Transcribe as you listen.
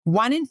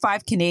1 in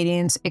 5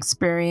 Canadians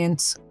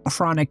experience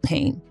chronic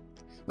pain,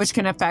 which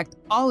can affect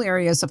all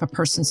areas of a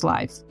person's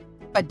life.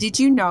 But did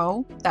you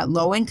know that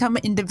low-income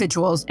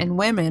individuals and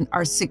women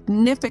are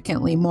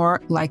significantly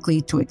more likely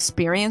to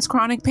experience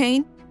chronic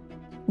pain?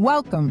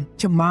 Welcome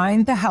to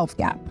Mind the Health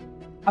Gap,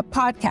 a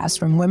podcast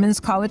from Women's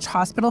College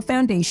Hospital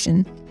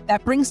Foundation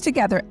that brings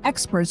together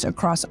experts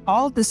across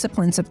all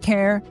disciplines of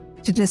care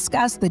to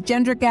discuss the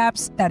gender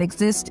gaps that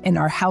exist in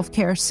our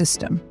healthcare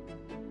system,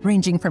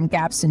 ranging from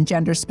gaps in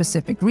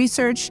gender-specific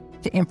research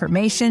to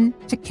information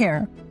to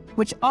care,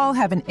 which all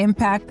have an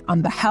impact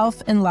on the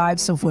health and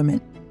lives of women.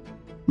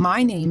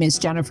 My name is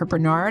Jennifer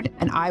Bernard,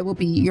 and I will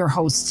be your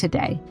host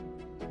today.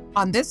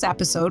 On this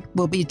episode,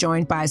 we'll be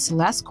joined by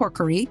Céleste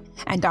Corkery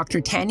and Dr.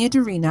 Tania Di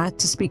Renna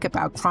to speak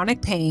about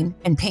chronic pain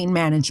and pain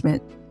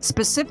management,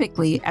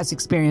 specifically as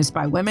experienced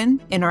by women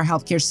in our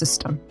healthcare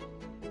system.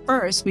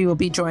 First, we will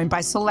be joined by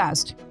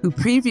Céleste, who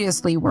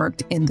previously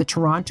worked in the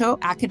Toronto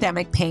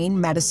Academic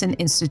Pain Medicine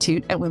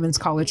Institute at Women's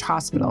College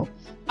Hospital,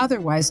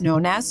 otherwise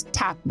known as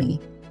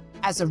TAPME.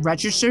 As a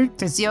registered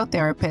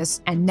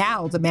physiotherapist and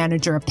now the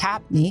manager of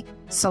TAPME,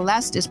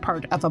 Céleste is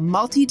part of a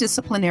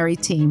multidisciplinary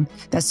team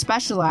that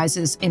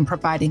specializes in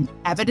providing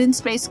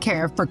evidence-based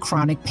care for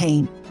chronic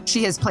pain.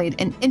 She has played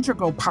an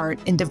integral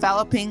part in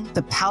developing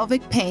the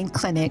pelvic pain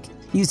clinic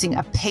using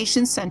a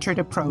patient-centered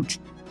approach,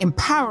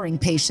 empowering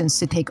patients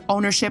to take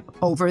ownership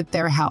over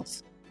their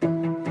health.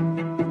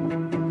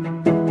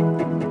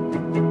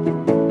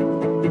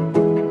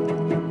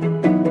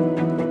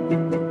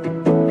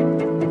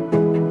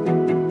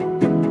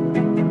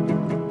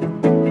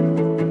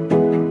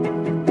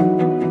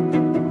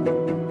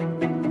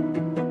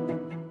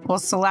 Well,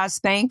 Céleste,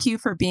 thank you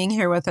for being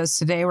here with us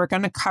today. We're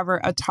going to cover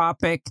a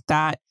topic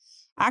that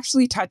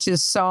actually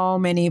touches so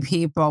many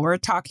people. We're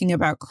talking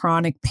about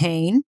chronic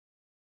pain.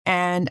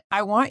 And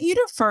I want you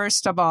to,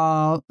 first of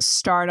all,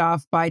 start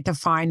off by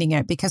defining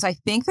it, because I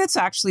think that's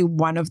actually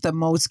one of the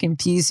most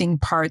confusing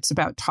parts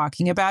about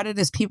talking about it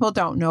is people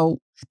don't know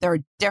there are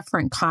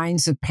different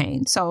kinds of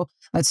pain. So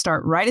let's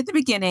start right at the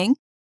beginning.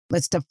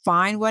 Let's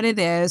define what it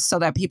is so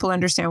that people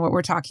understand what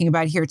we're talking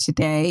about here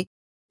today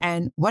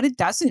and what it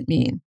doesn't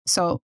mean.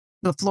 So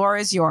the floor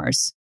is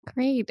yours.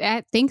 Great.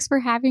 Thanks for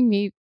having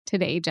me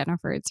today,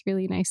 Jennifer. It's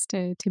really nice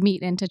to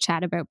meet and to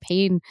chat about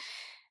pain.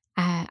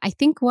 I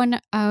think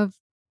one of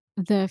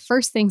the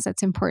first things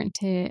that's important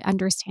to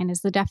understand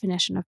is the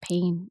definition of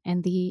pain.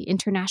 And the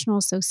International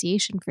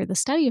Association for the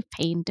Study of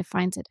Pain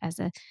defines it as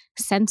a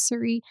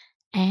sensory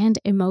and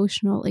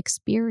emotional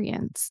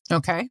experience.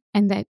 Okay.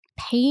 And that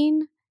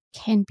pain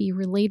can be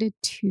related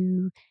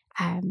to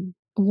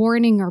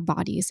warning our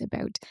bodies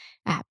about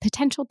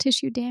potential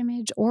tissue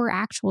damage or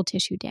actual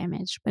tissue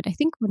damage. But I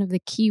think one of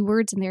the key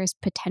words in there is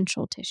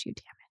potential tissue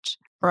damage.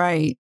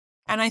 Right.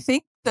 And I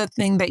think the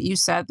thing that you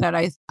said that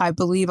I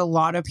believe a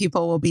lot of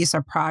people will be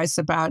surprised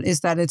about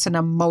is that it's an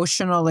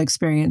emotional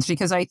experience,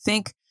 because I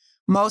think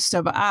most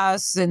of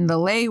us in the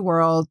lay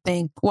world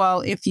think,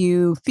 well, if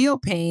you feel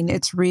pain,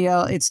 it's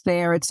real, it's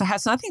there, it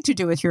has nothing to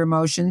do with your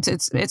emotions.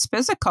 It's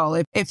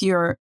physical. If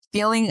you're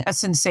feeling a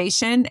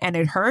sensation and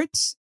it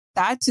hurts,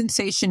 that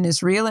sensation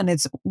is real and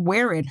it's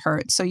where it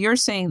hurts. So you're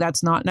saying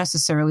that's not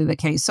necessarily the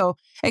case. So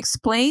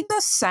explain the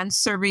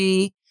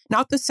sensory,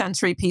 not the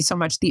sensory piece so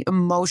much, the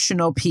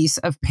emotional piece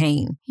of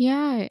pain.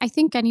 Yeah, I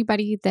think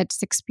anybody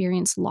that's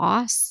experienced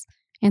loss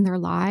in their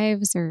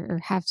lives or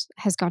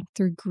has gone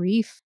through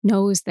grief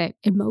knows that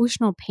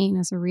emotional pain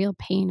is a real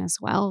pain as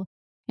well.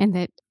 And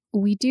that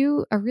we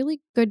do a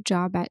really good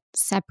job at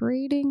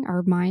separating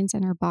our minds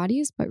and our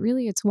bodies, but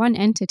really it's one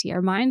entity.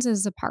 Our minds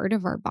is a part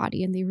of our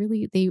body and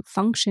they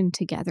function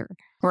together.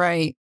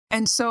 Right.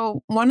 And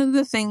so one of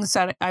the things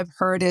that I've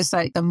heard is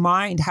that the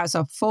mind has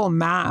a full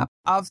map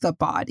of the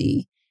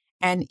body.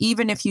 And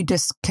even if you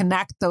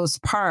disconnect those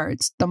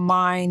parts, the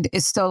mind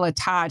is still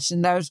attached.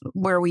 And that's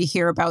where we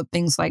hear about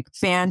things like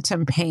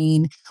phantom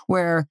pain,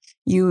 where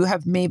you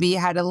have maybe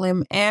had a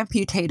limb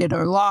amputated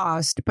or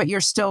lost, but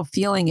you're still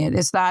feeling it.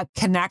 Is that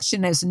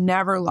connection is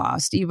never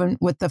lost, even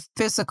with the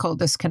physical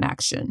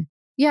disconnection?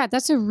 Yeah,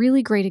 that's a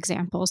really great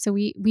example. So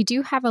we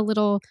do have a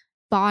little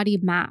body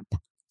map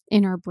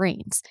in our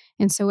brains.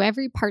 And so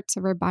every parts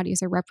of our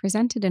bodies are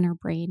represented in our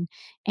brain.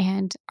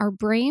 And our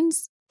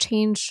brains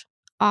change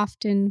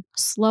often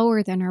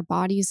slower than our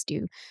bodies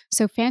do.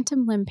 So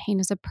phantom limb pain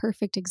is a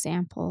perfect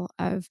example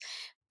of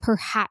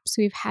perhaps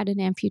we've had an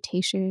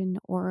amputation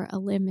or a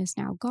limb is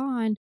now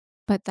gone,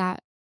 but that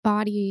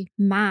body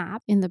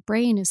map in the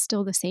brain is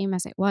still the same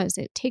as it was.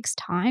 It takes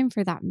time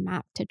for that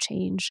map to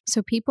change.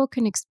 So people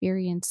can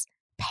experience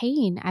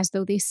pain as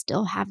though they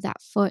still have that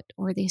foot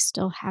or they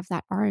still have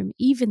that arm,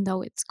 even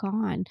though it's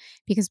gone,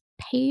 because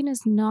pain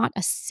is not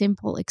a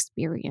simple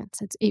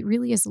experience. It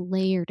really is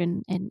layered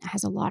and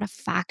has a lot of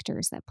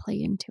factors that play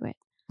into it.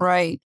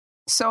 Right.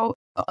 So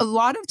a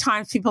lot of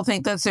times people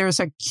think that there's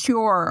a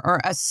cure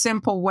or a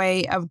simple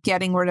way of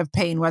getting rid of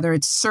pain, whether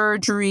it's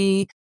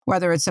surgery,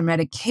 whether it's a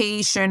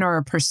medication or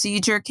a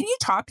procedure. Can you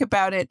talk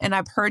about it? And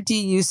I've heard you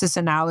use this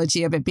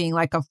analogy of it being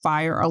like a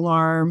fire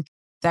alarm.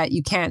 that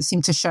you can't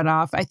seem to shut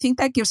off. I think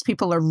that gives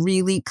people a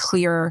really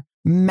clear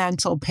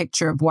mental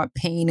picture of what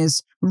pain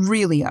is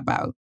really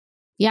about.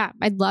 Yeah,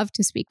 I'd love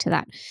to speak to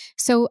that.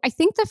 So I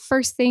think the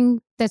first thing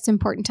that's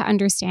important to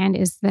understand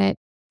is that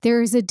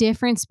there is a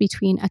difference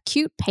between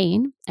acute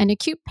pain, and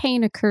acute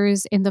pain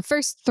occurs in the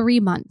first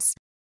 3 months.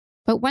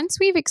 But once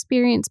we've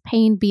experienced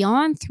pain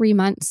beyond 3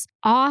 months,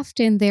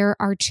 often there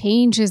are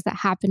changes that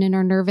happen in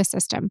our nervous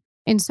system.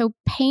 And so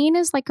pain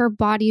is like our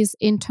body's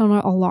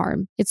internal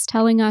alarm. It's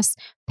telling us,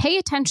 pay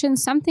attention,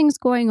 something's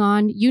going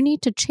on. You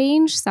need to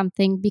change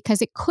something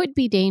because it could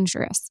be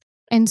dangerous.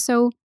 And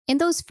so in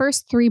those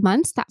first 3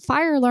 months, that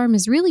fire alarm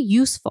is really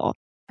useful,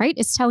 right?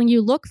 It's telling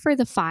you, look for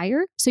the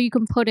fire so you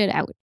can put it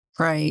out.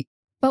 Right.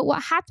 But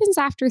what happens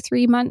after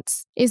 3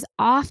 months is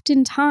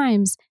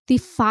oftentimes the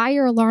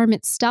fire alarm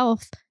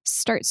itself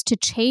starts to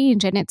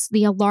change, and it's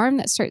the alarm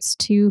that starts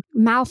to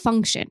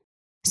malfunction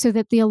so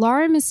that the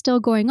alarm is still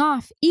going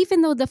off,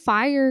 even though the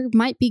fire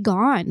might be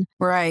gone.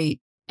 Right.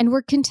 And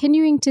we're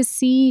continuing to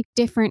see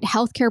different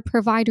healthcare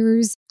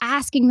providers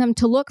asking them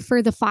to look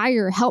for the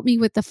fire, help me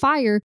with the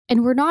fire.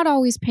 And we're not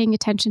always paying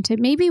attention to,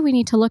 maybe we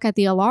need to look at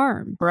the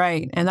alarm.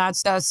 Right. And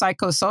that's the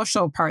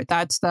psychosocial part.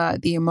 That's the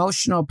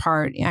emotional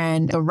part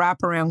and the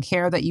wraparound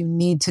care that you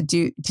need to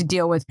do to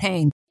deal with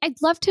pain.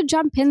 I'd love to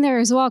jump in there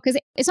as well, because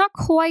it's not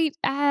quite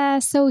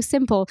so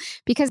simple,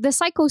 because the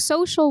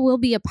psychosocial will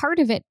be a part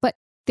of it, but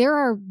there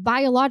are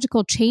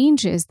biological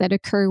changes that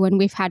occur when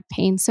we've had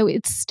pain. So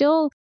it's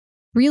still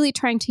really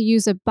trying to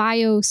use a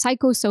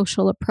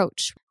biopsychosocial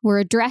approach. We're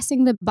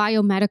addressing the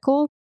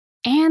biomedical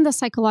and the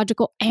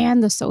psychological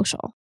and the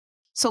social.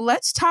 So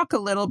let's talk a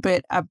little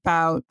bit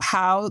about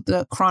how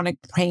the chronic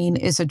pain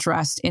is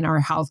addressed in our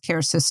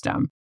healthcare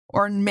system,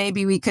 or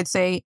maybe we could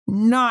say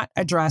not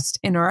addressed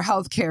in our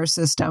healthcare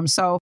system.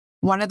 So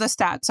one of the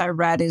stats I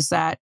read is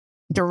that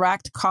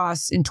direct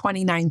costs in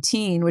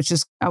 2019, which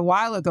is a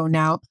while ago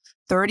now,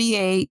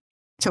 $38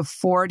 to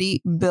 $40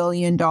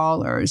 billion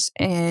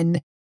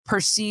in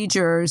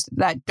procedures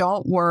that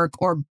don't work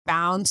or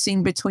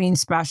bouncing between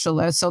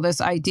specialists. So this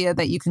idea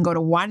that you can go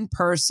to one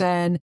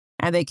person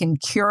and they can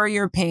cure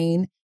your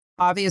pain,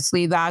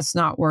 obviously that's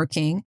not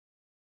working.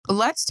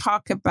 Let's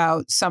talk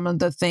about some of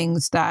the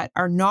things that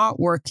are not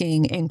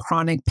working in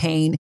chronic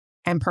pain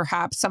and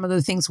perhaps some of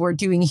the things we're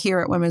doing here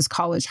at Women's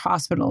College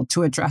Hospital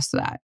to address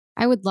that.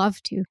 I would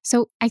love to.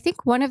 So I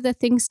think one of the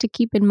things to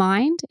keep in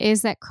mind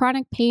is that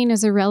chronic pain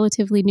is a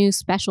relatively new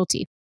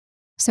specialty.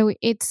 So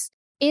it's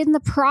in the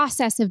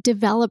process of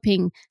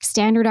developing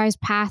standardized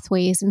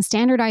pathways and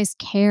standardized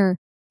care,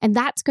 and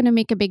that's going to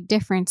make a big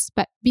difference.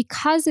 But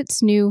because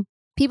it's new,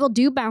 people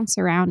do bounce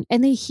around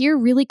and they hear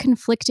really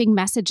conflicting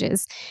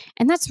messages.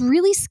 And that's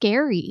really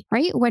scary,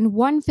 right? When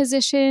one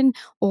physician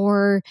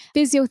or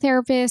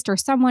physiotherapist or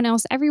someone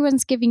else,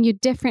 everyone's giving you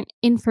different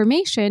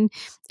information,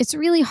 it's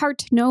really hard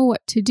to know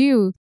what to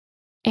do.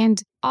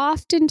 And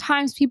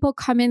oftentimes people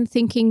come in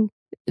thinking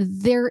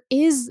there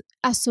is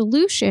a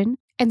solution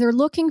and they're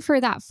looking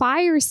for that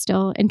fire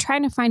still and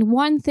trying to find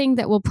one thing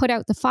that will put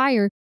out the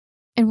fire.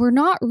 And we're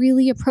not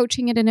really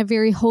approaching it in a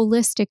very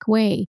holistic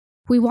way.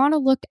 We want to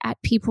look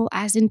at people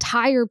as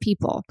entire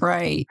people,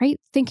 right?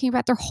 Thinking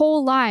about their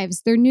whole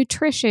lives, their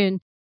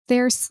nutrition,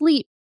 their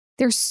sleep,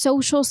 their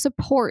social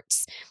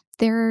supports,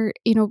 their,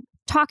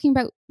 talking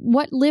about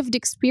what lived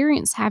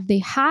experience have they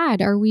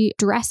had? Are we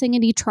addressing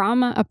any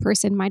trauma a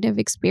person might have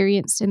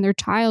experienced in their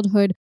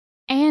childhood?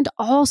 And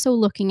also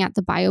looking at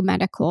the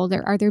biomedical.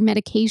 Are there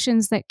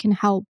medications that can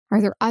help?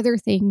 Are there other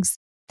things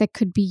that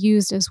could be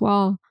used as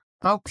well?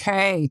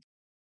 Okay.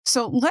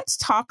 So let's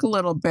talk a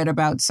little bit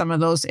about some of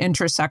those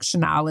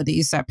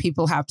intersectionalities that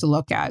people have to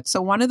look at.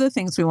 So one of the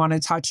things we want to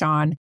touch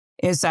on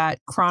is that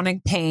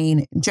chronic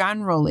pain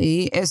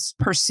generally is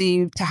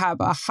perceived to have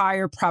a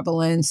higher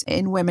prevalence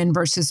in women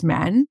versus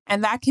men.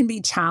 And that can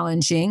be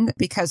challenging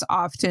because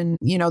often,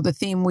 the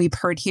theme we've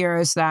heard here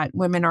is that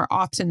women are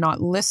often not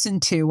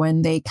listened to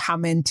when they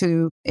come in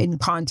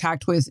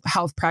contact with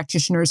health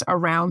practitioners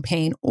around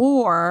pain,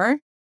 or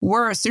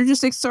worse, they're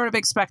just sort of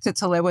expected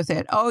to live with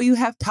it. Oh, you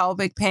have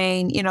pelvic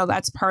pain,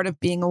 that's part of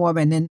being a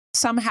woman. And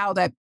somehow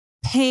that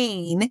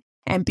pain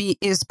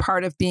is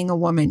part of being a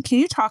woman. Can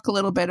you talk a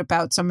little bit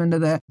about some of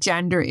the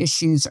gender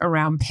issues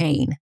around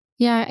pain?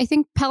 Yeah, I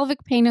think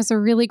pelvic pain is a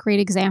really great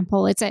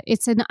example. It's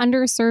an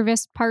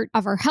underserviced part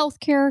of our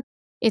healthcare.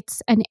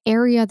 It's an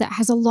area that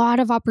has a lot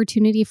of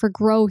opportunity for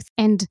growth.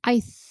 And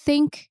I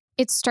think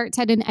it starts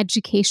at an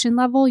education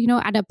level,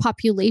 at a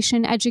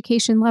population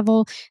education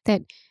level,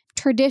 that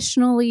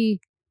traditionally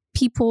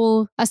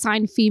people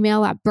assigned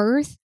female at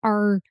birth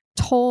are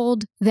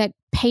told that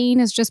pain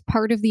is just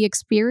part of the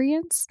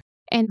experience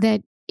and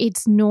that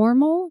it's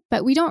normal,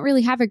 but we don't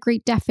really have a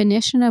great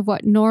definition of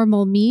what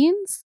normal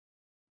means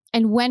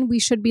and when we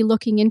should be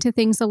looking into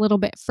things a little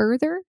bit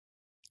further.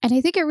 And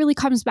I think it really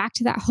comes back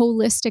to that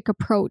holistic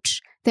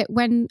approach that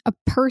when a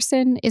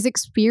person is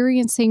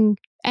experiencing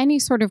any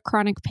sort of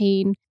chronic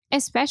pain,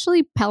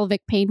 especially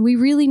pelvic pain, we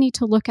really need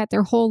to look at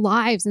their whole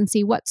lives and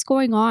see what's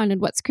going on and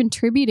what's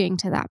contributing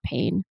to that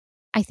pain.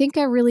 I think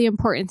a really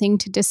important thing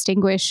to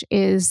distinguish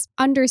is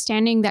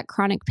understanding that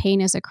chronic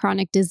pain is a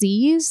chronic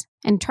disease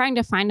and trying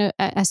to find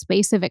a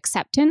space of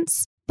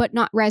acceptance, but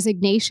not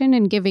resignation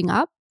and giving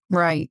up.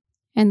 Right.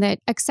 And that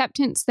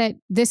acceptance that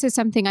this is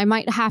something I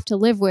might have to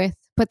live with,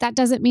 but that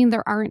doesn't mean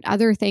there aren't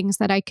other things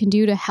that I can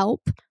do to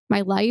help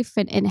my life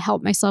and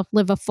help myself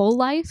live a full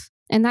life.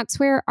 And that's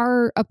where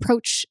our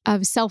approach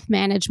of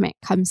self-management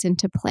comes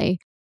into play.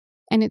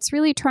 And it's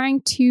really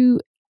trying to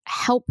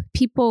help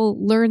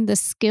people learn the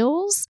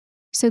skills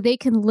so they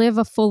can live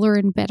a fuller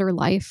and better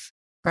life.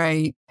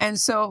 Right. And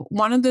so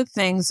one of the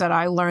things that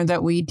I learned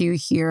that we do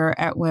here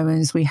at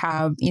Women's, we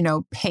have,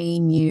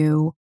 Pain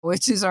U,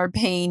 which is our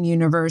pain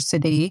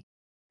university.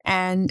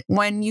 And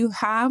when you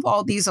have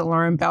all these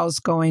alarm bells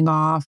going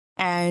off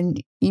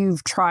and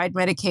you've tried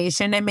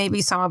medication and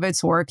maybe some of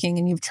it's working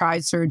and you've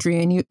tried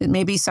surgery and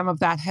maybe some of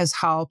that has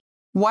helped,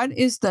 what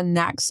is the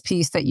next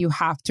piece that you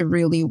have to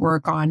really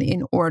work on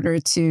in order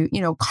to,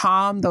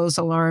 calm those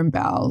alarm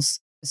bells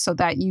so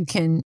that you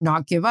can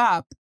not give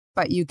up,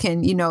 but you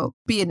can,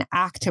 be an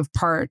active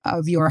part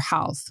of your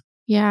health?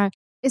 Yeah.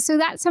 So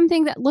that's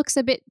something that looks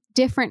a bit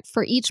different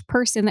for each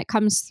person that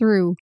comes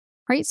through,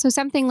 right? So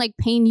something like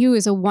Pain U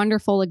is a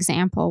wonderful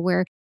example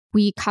where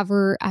we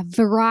cover a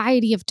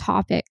variety of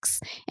topics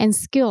and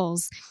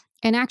skills.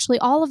 And actually,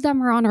 all of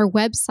them are on our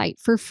website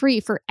for free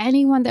for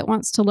anyone that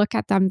wants to look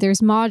at them. There's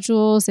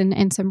modules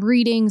and some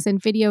readings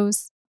and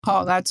videos.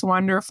 Oh, that's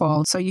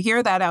wonderful. So you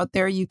hear that out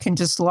there. You can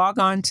just log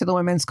on to the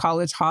Women's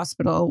College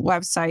Hospital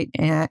website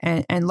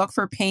and look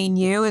for Pain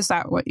U. Is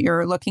that what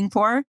you're looking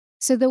for?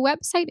 So the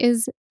website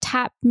is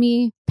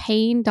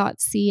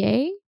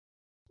tapmipain.ca,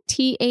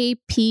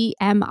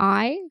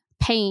 TAPMI,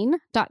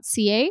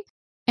 pain.ca.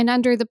 And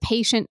under the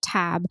patient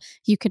tab,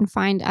 you can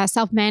find a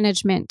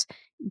self-management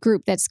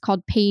group that's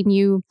called Pain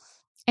U.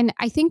 And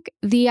I think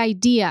the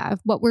idea of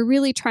what we're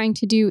really trying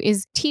to do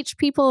is teach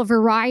people a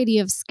variety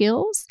of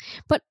skills,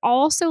 but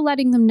also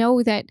letting them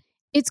know that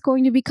it's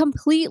going to be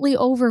completely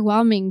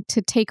overwhelming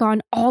to take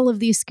on all of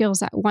these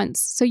skills at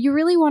once. So you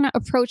really want to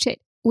approach it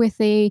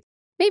with a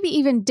maybe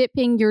even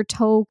dipping your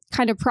toe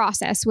kind of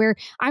process where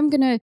I'm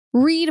going to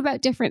read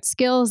about different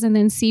skills and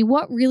then see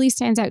what really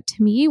stands out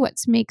to me, what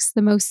makes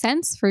the most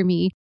sense for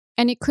me.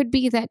 And it could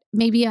be that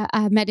maybe a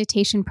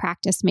meditation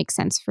practice makes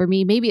sense for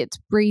me. Maybe it's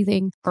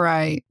breathing.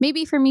 Right.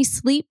 Maybe for me,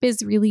 sleep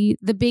is really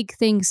the big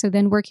thing. So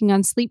then working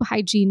on sleep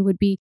hygiene would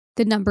be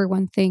the number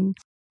one thing.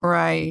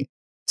 Right.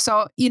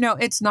 So,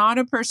 it's not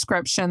a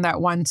prescription that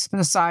one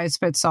size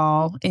fits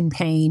all in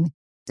pain.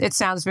 It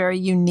sounds very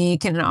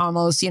unique and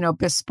almost,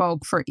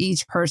 bespoke for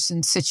each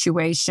person's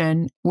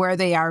situation, where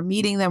they are,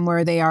 meeting them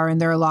where they are in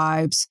their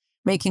lives,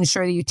 making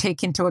sure that you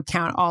take into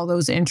account all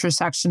those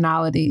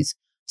intersectionalities.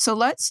 So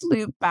let's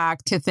loop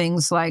back to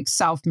things like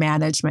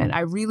self-management. I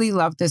really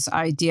love this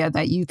idea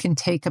that you can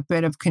take a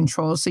bit of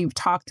control. So you've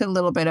talked a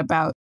little bit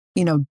about,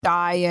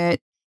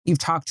 diet. You've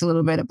talked a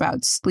little bit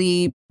about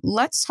sleep.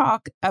 Let's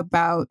talk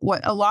about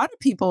what a lot of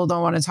people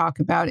don't want to talk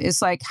about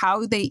is like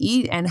how they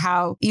eat and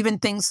how even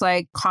things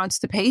like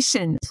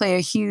constipation play a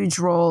huge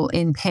role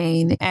in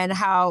pain and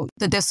how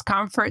the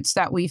discomforts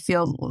that we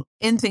feel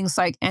in things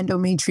like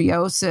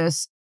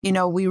endometriosis.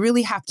 We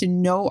really have to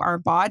know our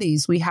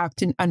bodies. We have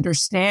to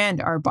understand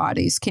our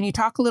bodies. Can you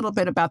talk a little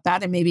bit about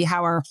that and maybe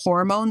how our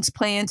hormones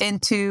play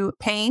into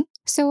pain?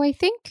 So I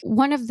think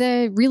one of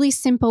the really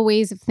simple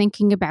ways of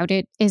thinking about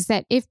it is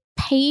that if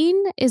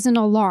pain is an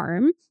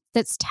alarm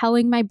that's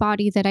telling my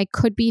body that I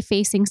could be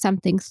facing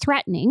something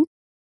threatening,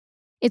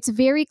 it's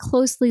very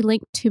closely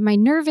linked to my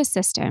nervous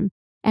system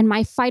and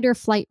my fight or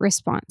flight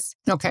response.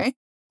 Okay.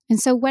 And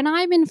so when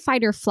I'm in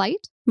fight or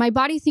flight, my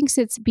body thinks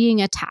it's being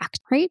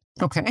attacked, right?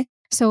 Okay.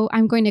 So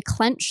I'm going to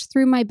clench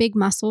through my big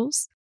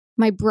muscles.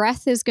 My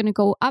breath is going to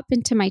go up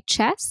into my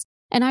chest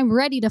and I'm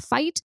ready to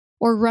fight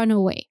or run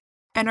away.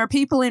 And are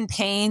people in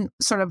pain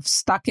sort of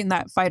stuck in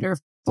that fight or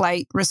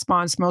flight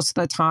response most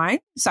of the time?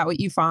 Is that what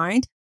you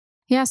find?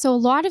 Yeah. So a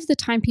lot of the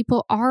time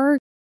people are,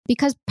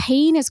 because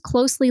pain is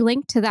closely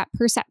linked to that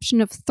perception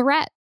of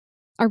threat.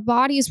 Our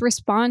bodies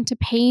respond to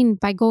pain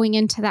by going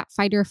into that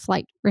fight or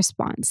flight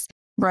response.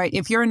 Right.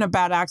 If you're in a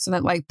bad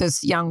accident like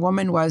this young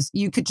woman was,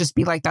 you could just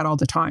be like that all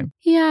the time.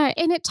 Yeah.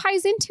 And it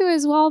ties into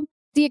as well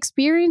the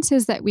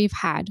experiences that we've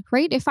had,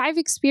 right? If I've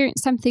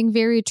experienced something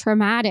very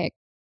traumatic,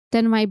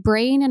 then my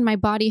brain and my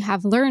body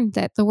have learned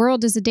that the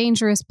world is a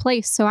dangerous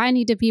place. So I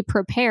need to be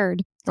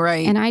prepared.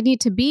 Right. And I need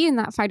to be in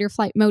that fight or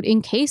flight mode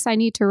in case I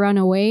need to run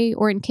away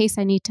or in case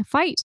I need to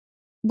fight.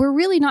 We're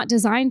really not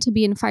designed to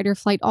be in fight or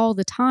flight all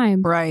the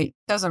time. Right.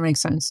 Doesn't make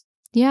sense.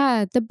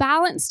 Yeah. The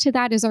balance to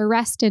that is our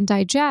rest and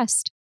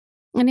digest.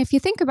 And if you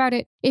think about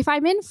it, if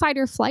I'm in fight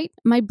or flight,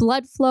 my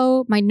blood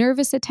flow, my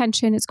nervous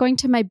attention is going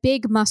to my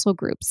big muscle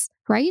groups,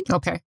 right?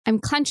 Okay. I'm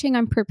clenching,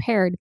 I'm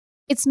prepared.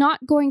 It's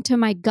not going to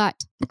my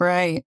gut.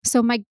 Right.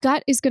 So my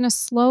gut is going to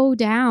slow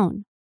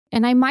down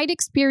and I might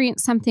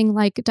experience something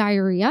like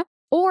diarrhea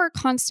or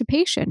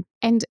constipation.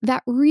 And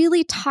that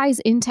really ties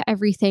into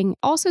everything.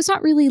 Also, it's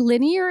not really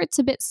linear. It's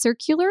a bit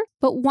circular.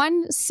 But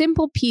one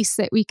simple piece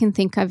that we can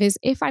think of is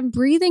if I'm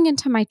breathing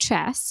into my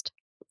chest,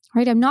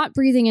 right? I'm not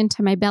breathing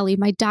into my belly.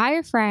 My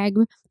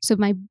diaphragm, so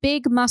my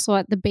big muscle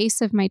at the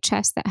base of my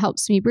chest that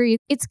helps me breathe,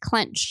 it's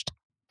clenched.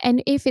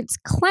 And if it's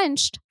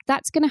clenched,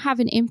 that's going to have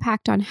an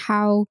impact on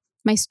how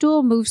my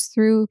stool moves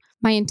through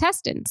my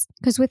intestines.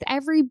 Because with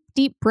every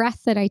deep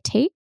breath that I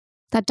take,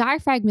 that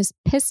diaphragm is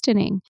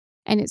pistoning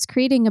and it's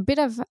creating a bit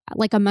of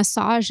like a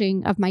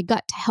massaging of my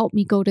gut to help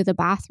me go to the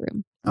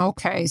bathroom.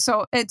 Okay.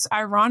 So it's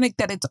ironic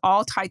that it's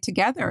all tied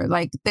together.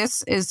 Like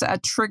this is a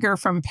trigger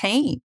from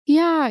pain.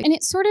 Yeah. And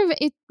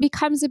it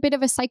becomes a bit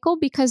of a cycle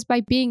because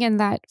by being in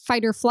that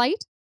fight or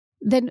flight,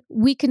 then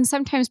we can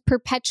sometimes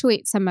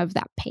perpetuate some of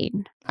that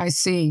pain. I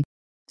see.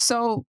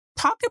 So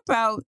talk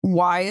about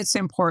why it's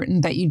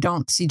important that you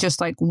don't see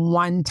just like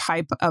one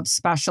type of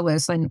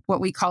specialist and what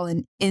we call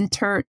an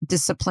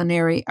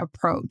interdisciplinary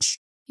approach.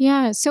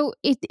 Yeah, so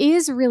it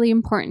is really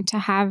important to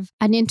have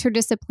an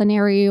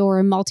interdisciplinary or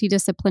a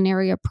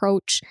multidisciplinary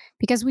approach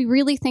because we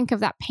really think of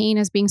that pain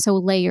as being so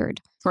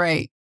layered.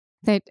 Right.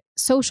 That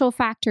social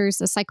factors,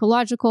 the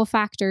psychological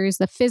factors,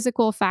 the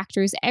physical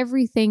factors,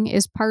 everything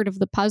is part of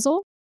the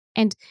puzzle.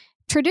 And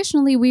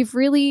traditionally, we've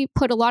really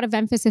put a lot of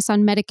emphasis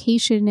on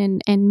medication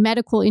and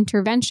medical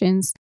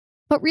interventions,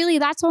 but really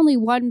that's only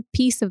one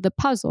piece of the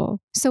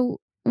puzzle. So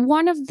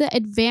one of the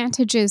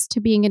advantages to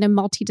being in a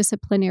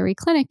multidisciplinary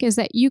clinic is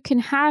that you can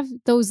have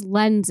those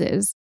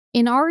lenses.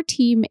 In our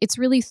team, it's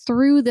really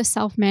through the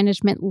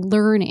self-management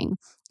learning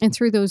and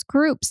through those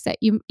groups that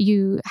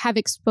you have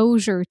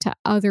exposure to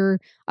other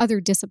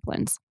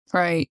disciplines.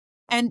 Right.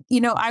 And,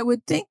 I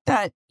would think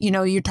that,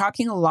 you're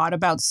talking a lot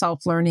about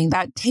self-learning,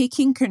 that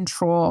taking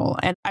control.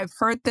 And I've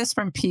heard this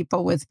from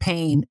people with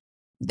pain.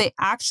 They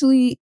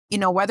actually,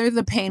 whether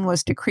the pain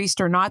was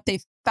decreased or not, they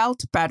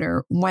felt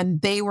better when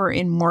they were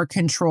in more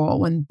control,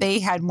 when they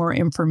had more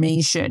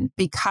information,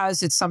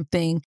 because it's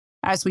something,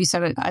 as we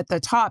said at the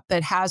top,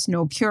 that has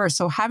no cure.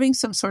 So having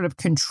some sort of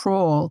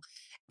control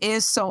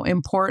is so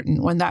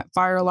important. When that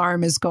fire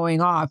alarm is going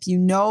off, you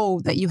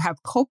know that you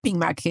have coping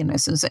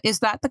mechanisms. Is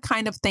that the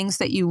kind of things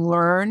that you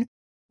learn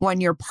when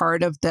you're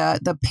part of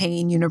the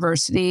pain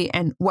university?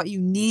 And what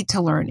you need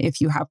to learn if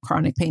you have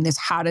chronic pain is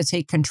how to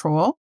take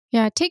control?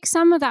 Yeah, take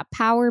some of that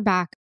power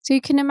back. So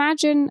you can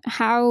imagine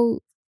how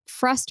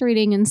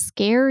frustrating and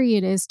scary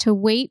it is to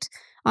wait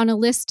on a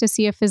list to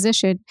see a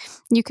physician.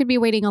 You could be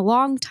waiting a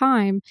long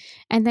time,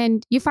 and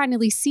then you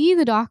finally see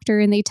the doctor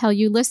and they tell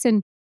you,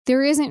 listen,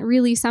 there isn't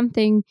really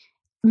something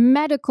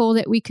medical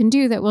that we can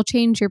do that will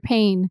change your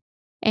pain.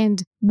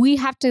 And we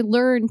have to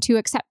learn to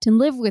accept and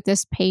live with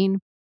this pain.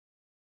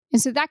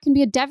 And so that can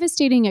be a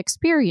devastating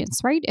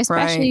experience, right?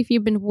 Especially if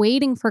you've been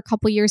waiting for a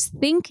couple of years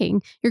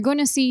thinking you're going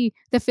to see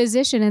the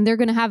physician and they're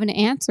going to have an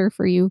answer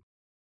for you.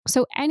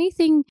 So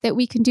anything that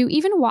we can do,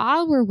 even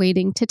while we're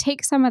waiting, to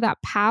take some of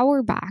that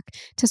power back,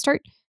 to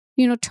start,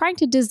 trying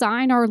to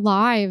design our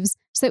lives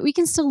so that we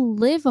can still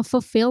live a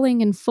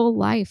fulfilling and full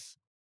life.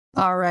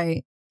 All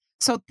right.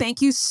 So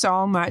thank you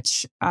so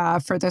much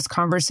for this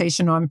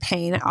conversation on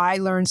pain. I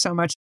learned so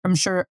much. I'm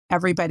sure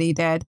everybody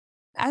did.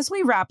 As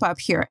we wrap up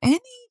here, any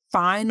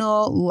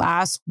final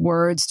last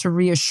words to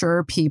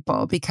reassure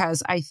people?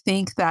 Because I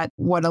think that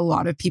what a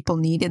lot of people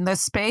need in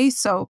this space.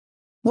 So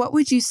what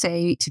would you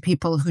say to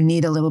people who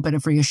need a little bit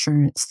of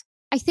reassurance?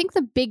 I think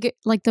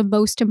the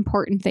most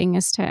important thing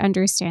is to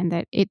understand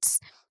that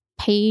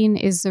pain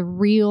is a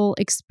real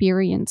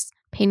experience.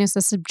 Pain is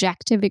a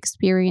subjective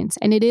experience,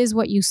 and it is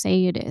what you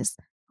say it is,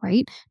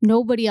 right?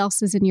 Nobody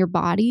else is in your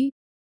body.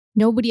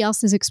 Nobody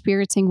else is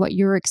experiencing what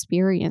you're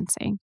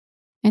experiencing.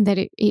 And that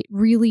it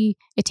really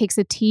takes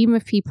a team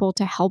of people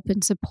to help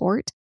and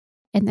support.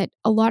 And that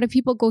a lot of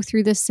people go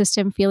through this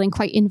system feeling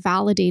quite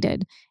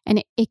invalidated.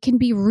 And it can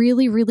be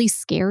really, really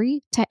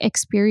scary to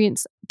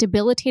experience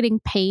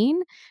debilitating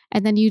pain.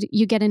 And then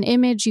you get an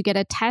image, you get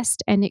a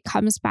test, and it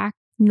comes back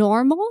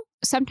normal.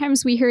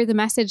 Sometimes we hear the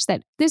message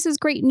that this is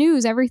great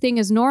news, everything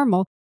is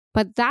normal.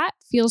 But that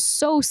feels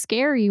so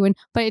scary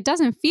but it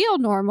doesn't feel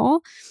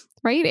normal,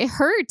 right? It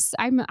hurts.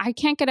 I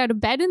can't get out of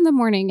bed in the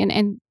morning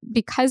and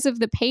because of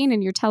the pain,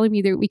 and you're telling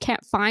me that we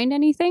can't find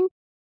anything.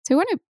 So I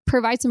want to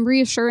provide some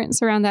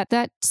reassurance around that.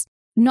 That's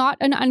not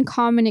an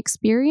uncommon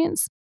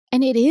experience,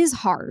 and it is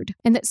hard.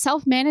 And that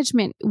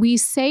self-management, we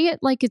say it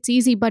like it's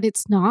easy, but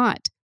it's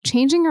not.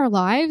 Changing our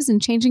lives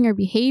and changing our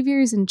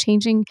behaviors and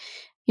changing,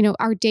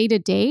 our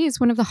day-to-day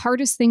is one of the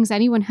hardest things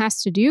anyone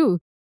has to do.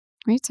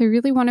 Right. So I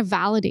really want to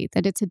validate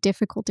that it's a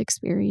difficult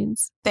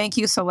experience. Thank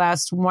you,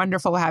 Celeste.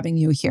 Wonderful having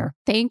you here.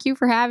 Thank you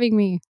for having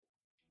me.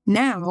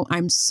 Now,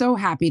 I'm so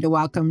happy to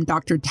welcome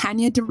Dr.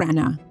 Tania Di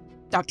Renna.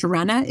 Dr.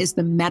 Renna is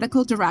the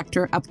medical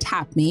director of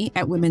TAPME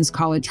at Women's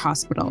College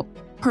Hospital.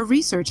 Her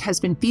research has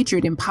been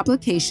featured in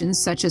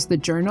publications such as the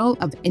Journal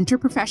of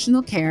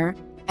Interprofessional Care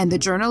and the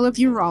Journal of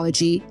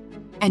Urology,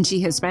 and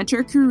she has spent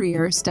her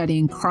career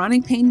studying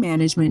chronic pain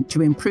management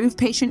to improve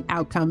patient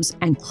outcomes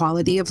and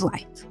quality of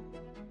life.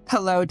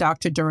 Hello,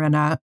 Dr. Di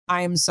Renna.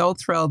 I am so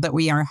thrilled that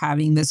we are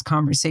having this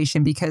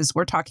conversation because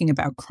we're talking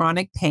about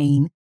chronic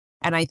pain.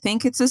 And I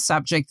think it's a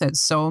subject that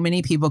so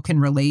many people can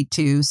relate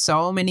to,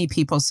 so many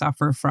people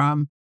suffer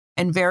from,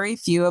 and very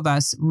few of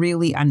us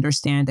really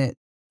understand it.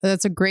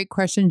 That's a great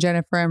question,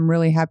 Jennifer. I'm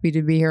really happy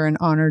to be here and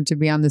honored to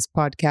be on this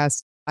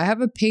podcast. I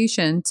have a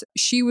patient.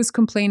 She was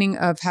complaining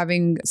of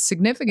having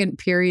significant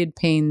period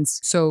pains.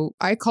 So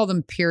I call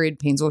them period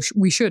pains. Well,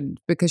 we shouldn't,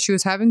 because she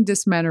was having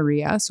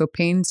dysmenorrhea, so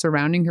pain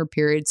surrounding her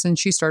period since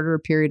she started her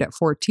period at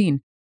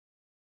 14.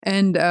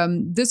 And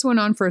this went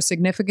on for a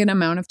significant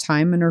amount of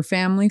time, and her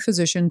family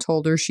physician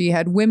told her she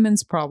had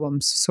women's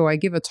problems. So I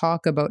give a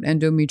talk about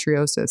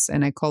endometriosis,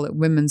 and I call it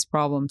women's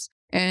problems.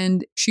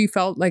 And she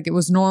felt like it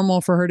was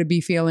normal for her to be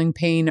feeling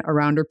pain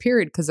around her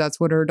period because that's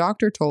what her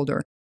doctor told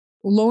her.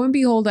 Lo and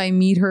behold, I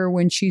meet her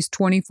when she's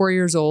 24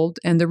 years old.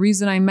 And the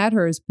reason I met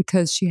her is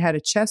because she had a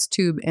chest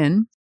tube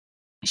in.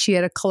 She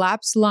had a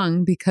collapsed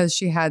lung because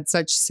she had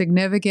such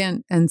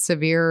significant and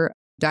severe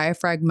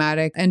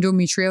diaphragmatic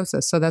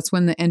endometriosis. So that's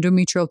when the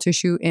endometrial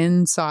tissue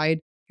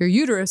inside your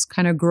uterus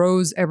kind of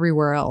grows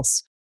everywhere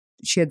else.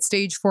 She had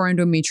stage 4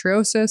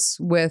 endometriosis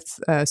with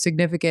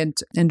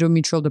significant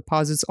endometrial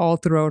deposits all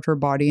throughout her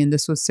body, and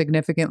this was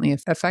significantly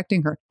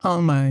affecting her.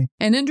 Oh my.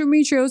 And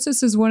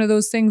endometriosis is one of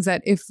those things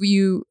that if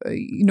you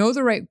know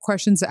the right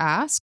questions to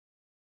ask,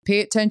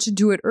 pay attention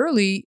to it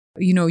early,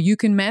 you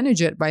can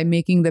manage it by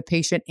making the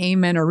patient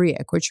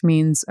amenorrheic, which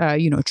means,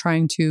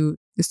 trying to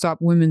stop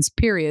women's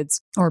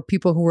periods, or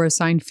people who were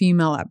assigned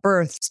female at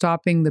birth,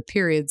 stopping the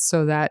periods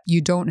so that you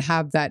don't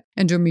have that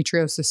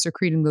endometriosis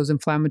secreting those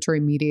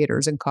inflammatory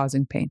mediators and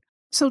causing pain.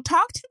 So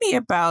talk to me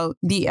about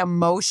the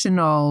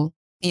emotional,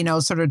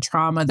 sort of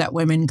trauma that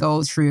women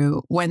go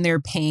through when their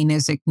pain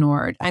is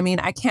ignored. I mean,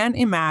 I can't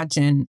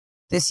imagine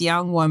this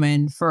young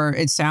woman for,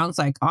 it sounds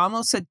like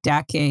almost a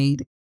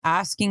decade,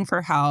 asking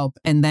for help,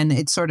 and then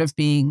it's sort of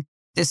being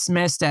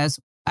dismissed as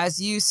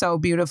you so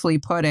beautifully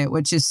put it,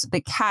 which is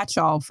the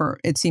catch-all for,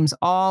 it seems,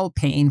 all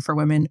pain for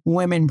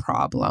women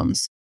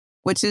problems,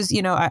 which is,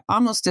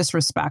 almost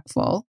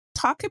disrespectful.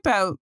 Talk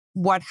about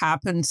what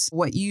happens,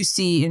 what you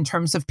see in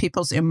terms of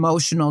people's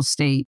emotional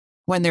state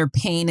when their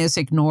pain is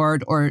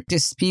ignored or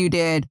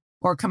disputed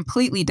or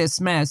completely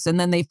dismissed, and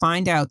then they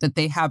find out that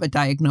they have a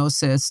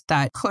diagnosis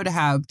that could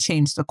have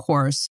changed the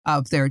course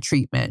of their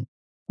treatment.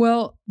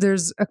 Well,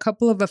 there's a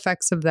couple of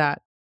effects of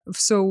that.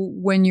 So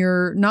when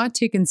you're not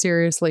taken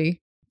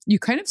seriously, you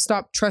kind of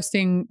stop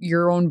trusting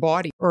your own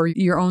body or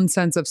your own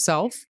sense of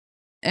self.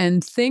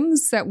 And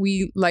things that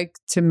we like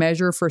to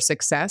measure for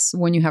success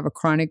when you have a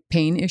chronic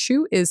pain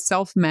issue is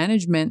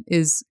self-management,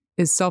 is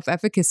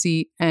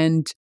self-efficacy,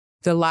 and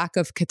the lack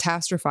of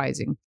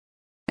catastrophizing.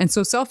 And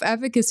so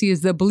self-efficacy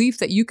is the belief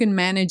that you can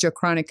manage a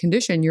chronic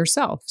condition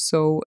yourself.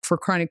 So for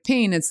chronic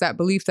pain, it's that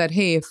belief that,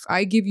 hey, if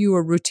I give you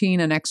a routine,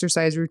 an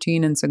exercise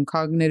routine, and some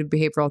cognitive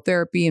behavioral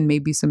therapy, and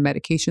maybe some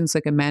medications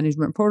like a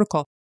management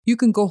protocol, you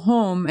can go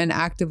home and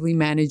actively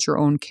manage your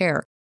own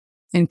care.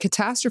 And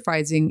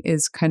catastrophizing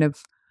is kind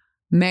of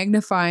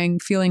magnifying,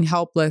 feeling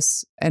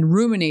helpless, and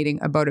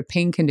ruminating about a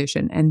pain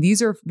condition. And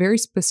these are very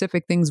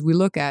specific things we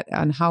look at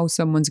on how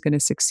someone's going to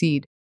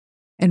succeed.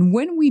 And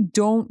when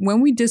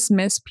we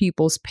dismiss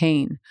people's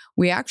pain,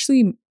 we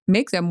actually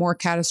make them more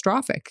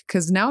catastrophic,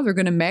 because now they're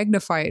going to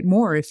magnify it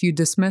more if you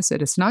dismiss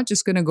it. It's not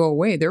just going to go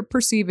away. They're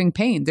perceiving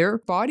pain. Their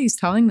body's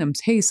telling them,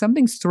 hey,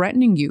 something's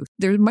threatening you.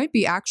 There might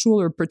be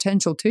actual or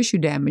potential tissue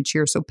damage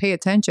here, so pay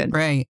attention.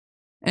 Right.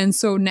 And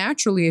so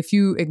naturally, if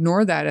you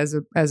ignore that as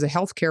a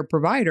healthcare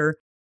provider,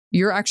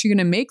 you're actually going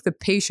to make the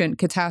patient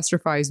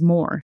catastrophize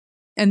more.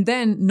 And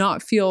then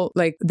not feel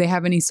like they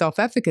have any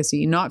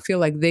self-efficacy, not feel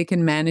like they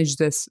can manage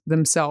this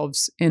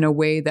themselves in a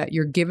way that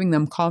you're giving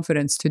them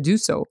confidence to do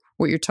so.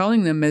 What you're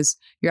telling them is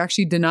you're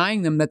actually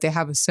denying them that they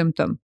have a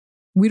symptom.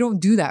 We don't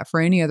do that for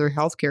any other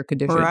healthcare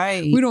condition.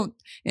 Right.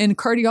 In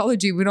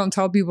cardiology, we don't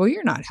tell people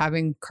you're not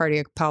having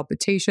cardiac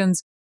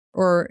palpitations.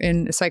 Or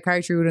in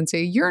psychiatry, we wouldn't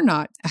say you're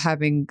not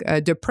having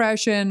a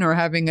depression or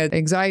having an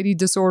anxiety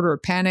disorder or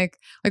panic.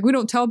 Like, we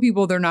don't tell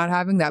people they're not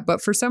having that.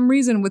 But for some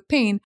reason with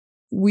pain,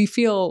 we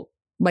feel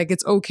like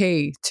it's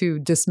okay to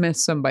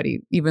dismiss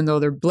somebody, even though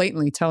they're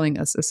blatantly telling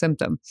us a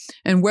symptom.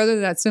 And whether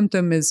that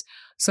symptom is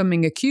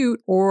something acute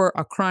or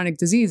a chronic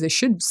disease, it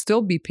should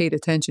still be paid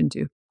attention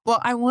to. Well,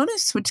 I want to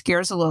switch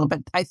gears a little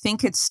bit. I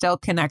think it's still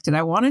connected.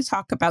 I want to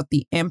talk about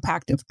the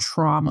impact of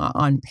trauma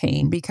on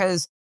pain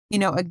because,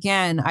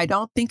 again, I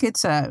don't think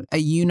it's a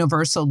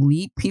universal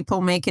leap people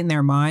make in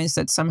their minds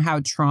that somehow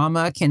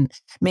trauma can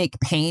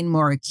make pain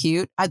more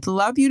acute. I'd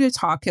love you to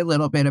talk a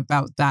little bit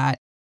about that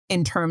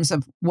in terms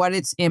of what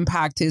its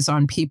impact is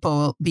on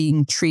people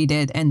being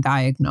treated and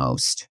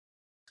diagnosed.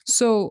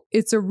 So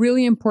it's a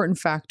really important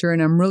factor,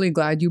 and I'm really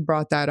glad you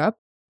brought that up.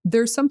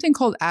 There's something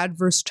called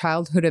adverse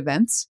childhood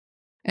events.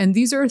 And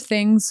these are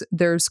things,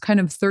 there's kind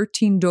of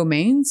 13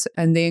 domains,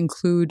 and they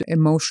include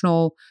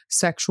emotional,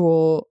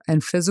 sexual,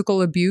 and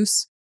physical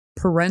abuse,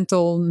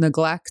 parental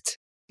neglect,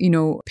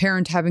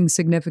 parent having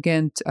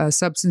significant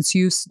substance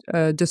use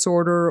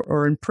disorder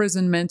or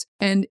imprisonment.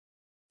 And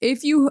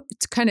if you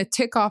kind of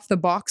tick off the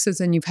boxes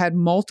and you've had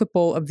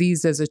multiple of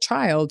these as a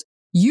child,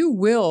 you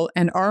will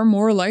and are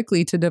more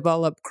likely to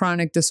develop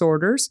chronic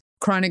disorders,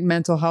 chronic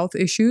mental health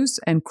issues,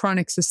 and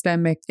chronic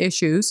systemic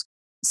issues.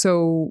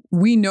 So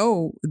we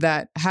know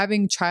that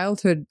having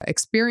childhood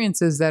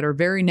experiences that are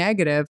very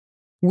negative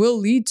will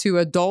lead to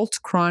adult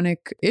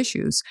chronic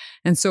issues.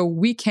 And so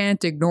we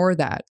can't ignore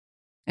that.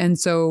 And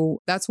so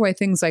that's why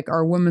things like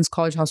our women's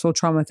college hospital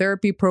trauma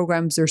therapy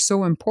programs are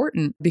so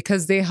important,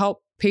 because they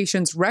help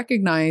patients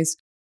recognize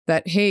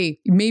that, hey,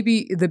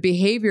 maybe the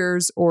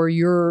behaviors or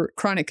your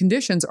chronic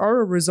conditions are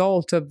a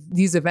result of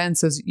these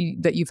events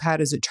that you've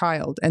had as a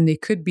child, and they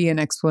could be an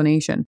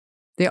explanation.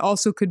 They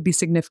also could be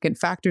significant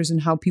factors in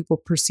how people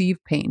perceive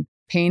pain.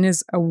 Pain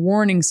is a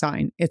warning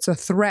sign. It's a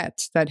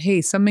threat that,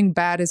 hey, something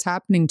bad is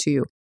happening to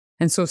you.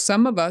 And so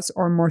some of us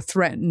are more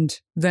threatened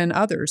than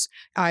others,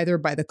 either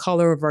by the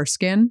color of our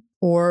skin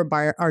or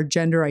by our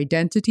gender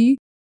identity.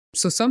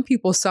 So some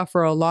people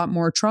suffer a lot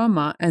more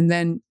trauma, and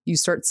then you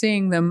start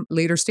seeing them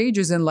later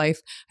stages in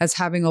life as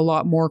having a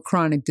lot more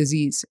chronic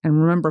disease. And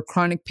remember,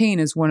 chronic pain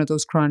is one of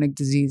those chronic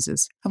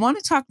diseases. I want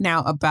to talk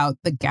now about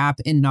the gap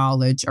in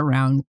knowledge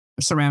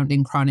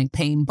surrounding chronic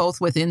pain,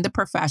 both within the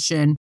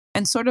profession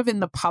and sort of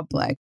in the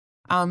public.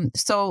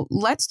 So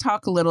let's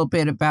talk a little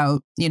bit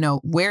about,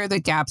 where the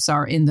gaps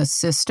are in the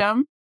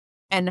system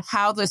and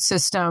how the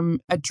system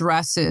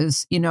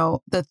addresses,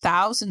 the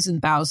thousands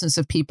and thousands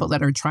of people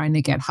that are trying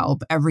to get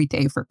help every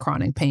day for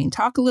chronic pain.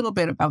 Talk a little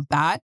bit about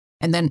that,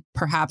 and then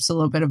perhaps a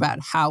little bit about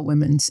how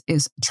women's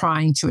is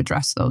trying to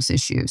address those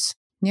issues.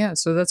 Yeah,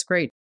 so that's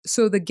great.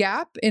 So the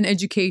gap in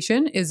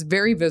education is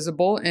very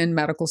visible in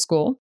medical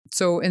school.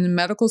 So in the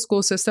medical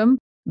school system,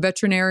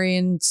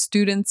 veterinarian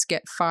students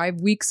get 5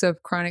 weeks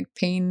of chronic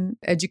pain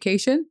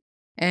education.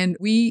 And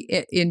we,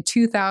 in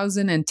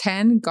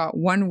 2010, got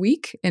 1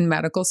 week in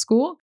medical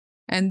school.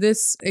 And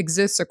this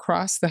exists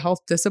across the health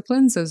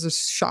disciplines as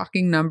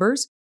shocking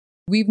numbers.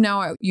 We've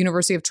now at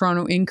University of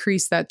Toronto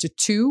increased that to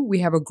 2. We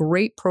have a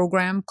great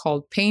program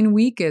called Pain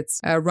Week. It's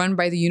run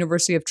by the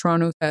University of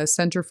Toronto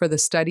Center for the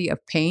Study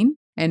of Pain.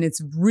 And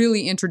it's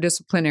really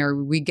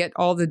interdisciplinary. We get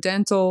all the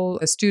dental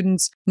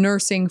students,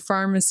 nursing,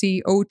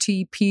 pharmacy,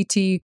 OT,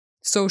 PT,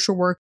 social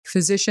work,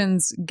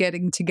 physicians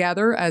getting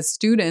together as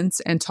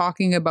students and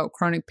talking about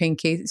chronic pain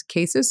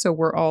cases. So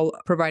we're all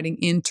providing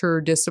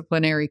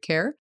interdisciplinary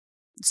care.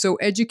 So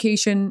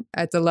education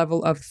at the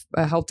level of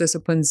health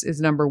disciplines is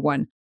number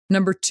 1.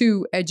 Number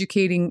 2,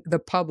 educating the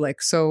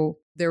public. So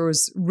there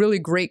was really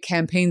great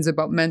campaigns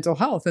about mental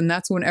health. And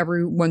that's when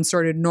everyone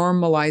started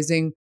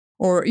normalizing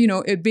or,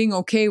 it being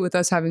okay with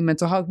us having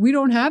mental health. We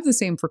don't have the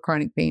same for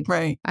chronic pain.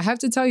 Right. I have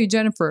to tell you,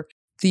 Jennifer,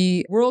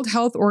 the World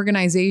Health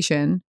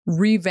Organization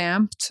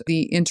revamped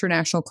the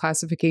International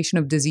Classification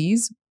of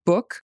Disease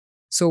book.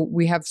 So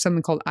we have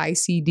something called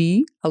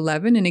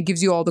ICD-11, and it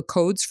gives you all the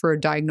codes for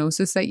a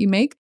diagnosis that you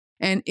make.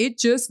 And it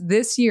just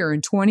this year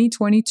in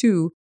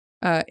 2022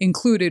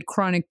 included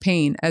chronic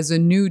pain as a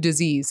new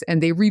disease.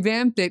 And they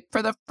revamped it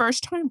for the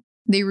first time.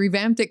 They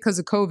revamped it because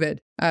of COVID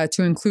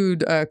to include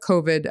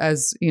COVID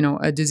as,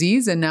 a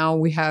disease. And now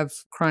we have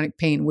chronic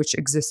pain, which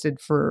existed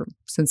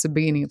since the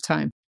beginning of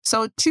time.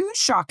 So 2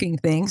 shocking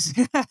things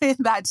in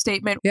that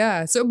statement.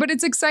 Yeah. But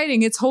it's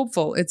exciting. It's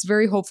hopeful. It's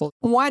very hopeful.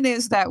 One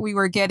is that we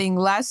were getting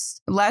less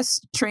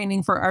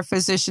training for our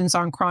physicians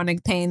on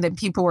chronic pain than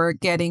people were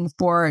getting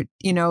for,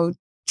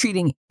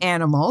 treating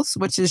animals,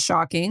 which is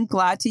shocking.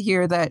 Glad to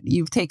hear that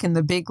you've taken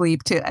the big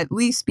leap to at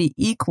least be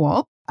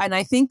equal. And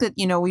I think that,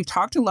 we've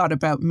talked a lot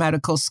about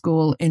medical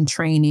school and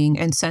training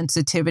and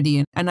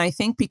sensitivity. And I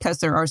think because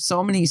there are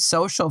so many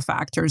social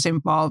factors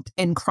involved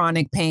in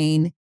chronic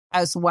pain,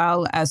 as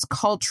well as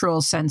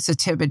cultural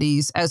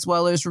sensitivities, as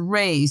well as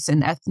race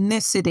and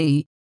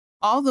ethnicity,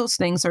 all those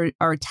things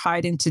are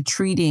tied into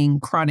treating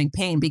chronic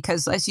pain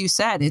because, as you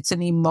said, it's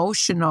an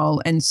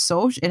emotional and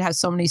it has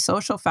so many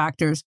social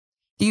factors.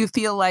 Do you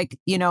feel like,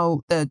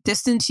 the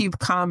distance you've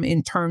come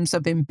in terms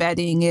of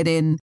embedding it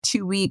in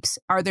 2 weeks,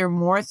 are there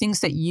more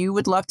things that you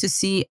would love to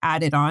see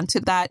added on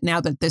to that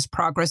now that this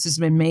progress has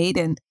been made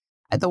and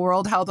the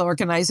World Health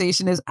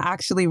Organization is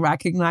actually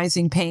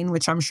recognizing pain,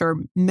 which I'm sure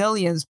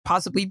millions,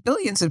 possibly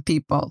billions of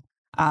people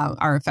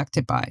are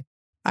affected by?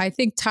 I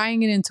think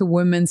tying it into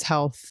women's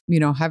health,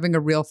 having a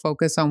real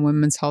focus on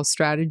women's health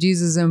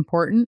strategies is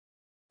important.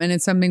 And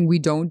it's something we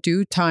don't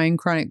do, tying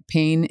chronic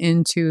pain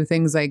into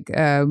things like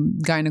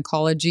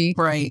gynecology,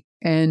 right,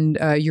 and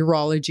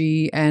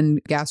urology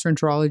and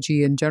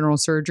gastroenterology and general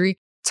surgery,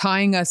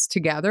 tying us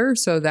together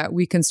so that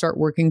we can start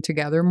working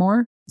together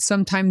more.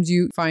 Sometimes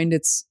you find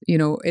it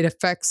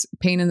affects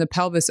pain in the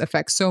pelvis,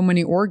 affects so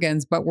many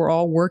organs, but we're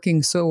all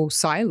working so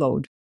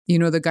siloed.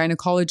 The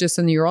gynecologists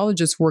and the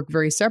urologists work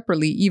very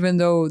separately, even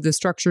though the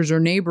structures are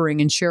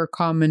neighboring and share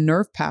common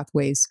nerve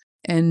pathways.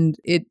 And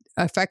it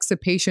affects the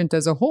patient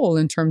as a whole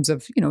in terms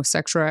of,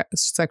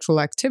 sexual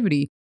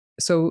activity.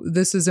 So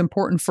this is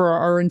important for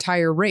our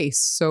entire race.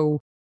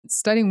 So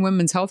studying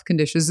women's health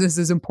conditions, this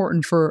is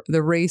important for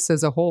the race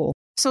as a whole.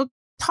 So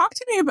talk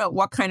to me about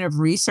what kind of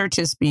research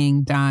is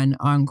being done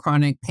on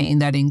chronic pain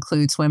that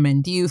includes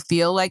women. Do you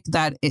feel like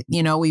that,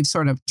 we've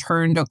sort of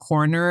turned a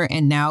corner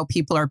and now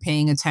people are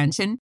paying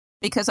attention?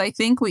 Because I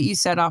think what you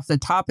said off the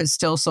top is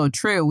still so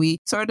true. We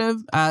sort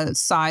of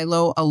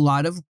silo a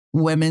lot of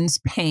women's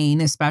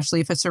pain,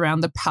 especially if it's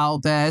around the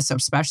pelvis, or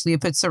especially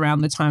if it's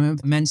around the time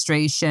of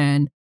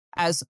menstruation,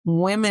 as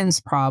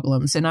women's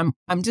problems. And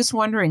I'm just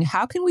wondering,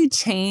 how can we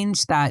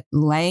change that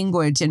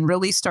language and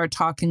really start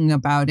talking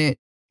about it,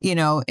 in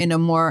a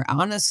more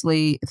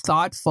honestly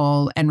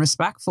thoughtful and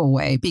respectful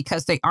way?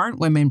 Because they aren't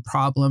women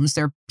problems,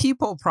 they're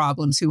people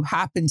problems who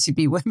happen to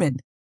be women.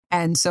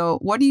 And so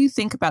what do you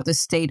think about the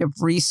state of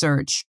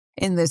research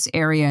in this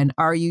area? And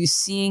are you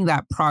seeing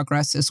that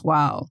progress as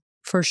well?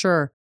 For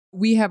sure.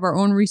 We have our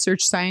own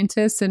research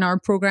scientist in our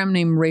program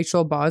named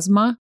Rachel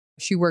Bosma.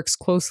 She works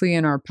closely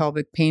in our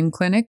pelvic pain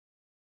clinic.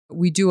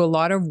 We do a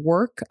lot of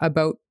work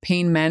about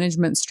pain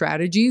management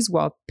strategies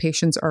while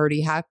patients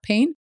already have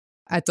pain.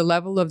 At the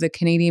level of the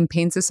Canadian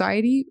Pain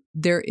Society,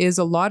 there is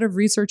a lot of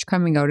research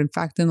coming out, in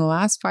fact, in the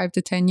last 5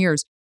 to 10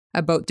 years,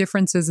 about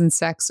differences in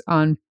sex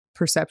on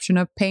perception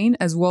of pain,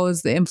 as well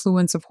as the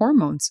influence of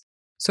hormones.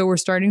 So we're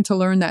starting to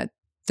learn that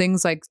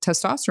things like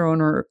testosterone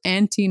are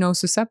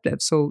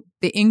anti-nociceptive, so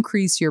they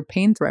increase your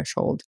pain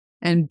threshold.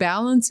 And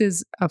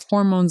balances of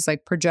hormones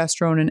like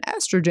progesterone and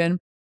estrogen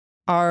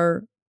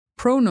are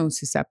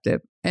pro-nociceptive.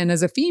 And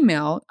as a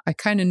female, I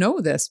kind of know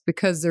this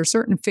because there are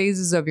certain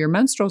phases of your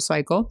menstrual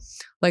cycle,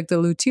 like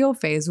the luteal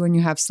phase, when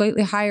you have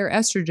slightly higher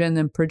estrogen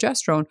than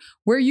progesterone,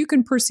 where you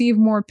can perceive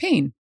more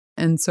pain.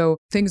 And so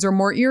things are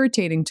more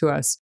irritating to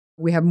us.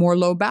 We have more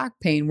low back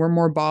pain. We're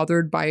more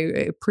bothered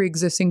by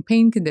pre-existing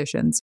pain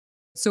conditions.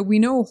 So we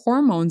know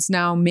hormones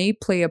now may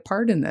play a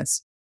part in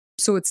this.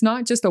 So it's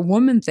not just a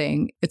woman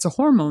thing, it's a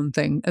hormone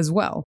thing as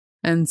well.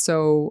 And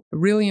so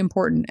really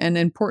important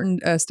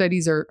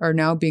studies are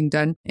now being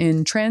done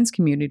in trans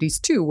communities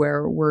too,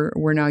 where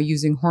we're now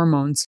using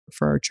hormones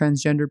for our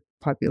transgender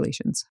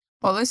populations.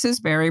 Well, this is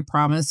very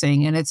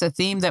promising. And it's a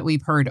theme that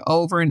we've heard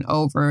over and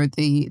over,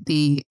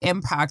 the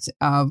impact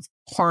of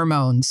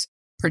hormones,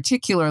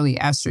 particularly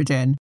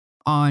estrogen,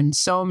 on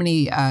so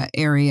many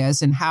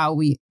areas, and how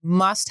we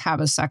must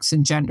have a sex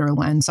and gender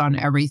lens on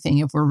everything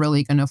if we're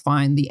really going to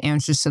find the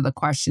answers to the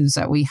questions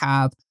that we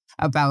have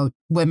about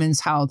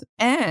women's health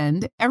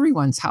and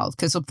everyone's health.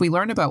 Because if we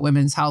learn about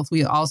women's health,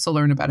 we also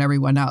learn about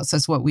everyone else.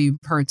 That's what we've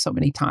heard so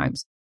many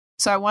times.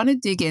 So I want to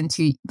dig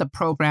into the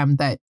program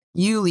that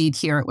you lead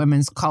here at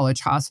Women's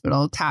College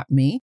Hospital,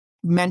 TAPME.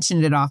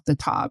 Mentioned it off the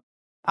top.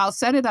 I'll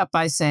set it up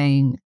by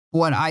saying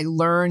what I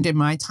learned in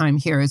my time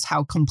here is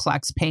how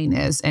complex pain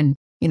is. And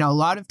a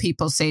lot of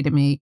people say to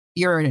me,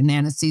 you're an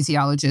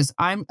anesthesiologist,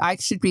 I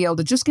should be able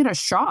to just get a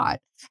shot,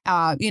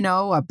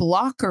 a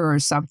blocker or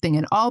something,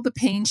 and all the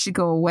pain should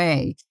go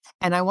away.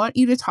 And I want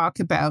you to talk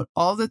about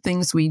all the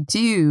things we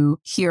do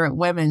here at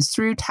Women's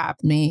through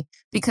TAPME,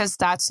 because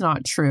that's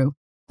not true.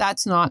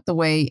 That's not the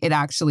way it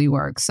actually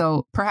works.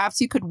 So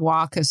perhaps you could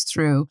walk us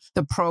through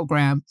the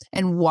program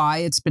and why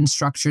it's been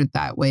structured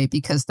that way,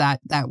 because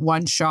that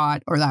one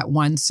shot or that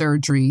one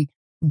surgery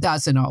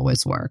doesn't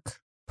always work.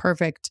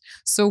 Perfect.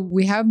 So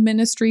we have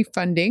ministry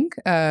funding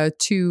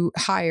to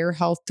hire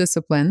health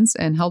disciplines,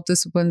 and health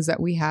disciplines that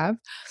we have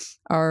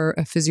are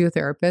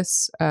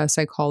physiotherapists,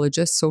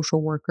 psychologists,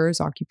 social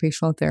workers,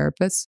 occupational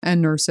therapists, and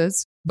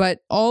nurses. But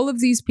all of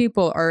these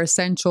people are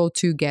essential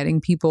to getting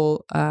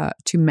people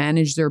to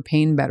manage their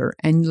pain better.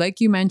 And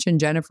like you mentioned,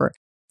 Jennifer,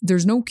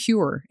 there's no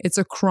cure. It's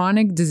a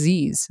chronic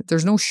disease.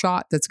 There's no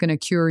shot that's going to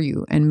cure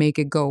you and make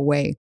it go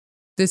away.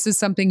 This is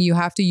something you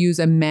have to use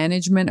a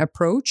management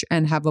approach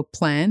and have a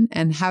plan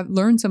and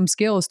learn some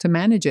skills to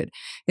manage it.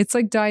 It's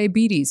like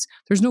diabetes.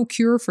 There's no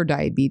cure for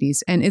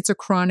diabetes, and it's a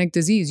chronic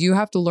disease. You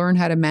have to learn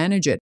how to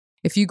manage it.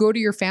 If you go to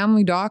your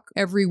family doc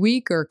every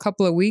week or a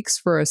couple of weeks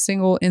for a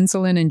single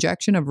insulin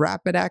injection of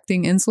rapid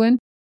acting insulin,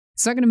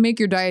 it's not going to make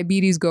your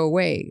diabetes go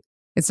away.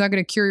 It's not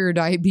going to cure your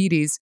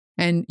diabetes.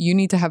 And you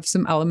need to have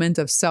some element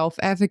of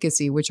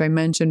self-efficacy, which I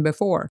mentioned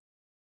before.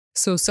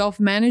 So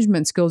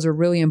self-management skills are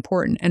really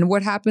important. And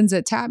what happens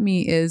at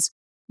TAPME is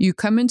you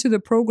come into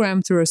the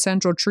program through a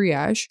central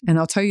triage, and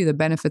I'll tell you the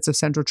benefits of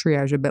central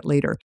triage a bit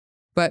later.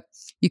 But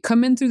you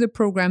come in through the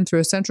program through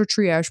a central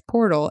triage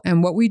portal,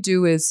 and what we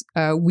do is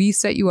we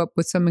set you up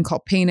with something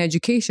called pain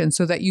education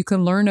so that you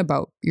can learn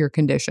about your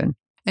condition.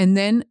 And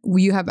then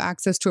you have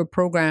access to a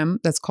program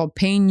that's called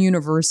Pain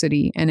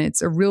University, and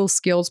it's a real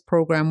skills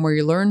program where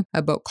you learn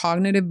about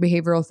cognitive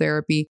behavioral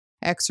therapy,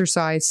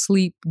 exercise,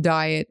 sleep,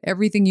 diet,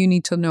 everything you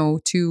need to know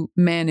to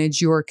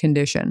manage your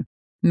condition,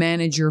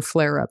 manage your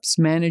flare-ups,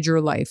 manage your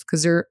life,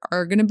 because there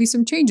are going to be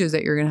some changes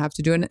that you're going to have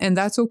to do, and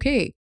that's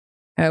okay.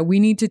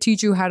 We need to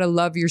teach you how to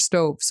love your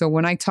stove. So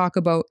when I talk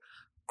about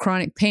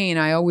chronic pain,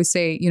 I always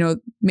say,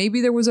 maybe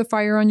there was a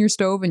fire on your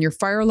stove and your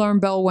fire alarm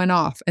bell went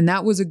off, and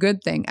that was a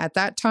good thing. At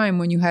that time,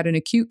 when you had an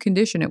acute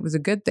condition, it was a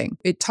good thing.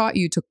 It taught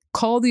you to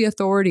call the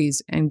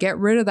authorities and get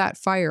rid of that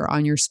fire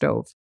on your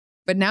stove.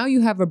 But now you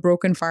have a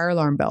broken fire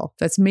alarm bell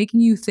that's making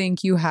you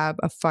think you have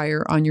a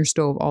fire on your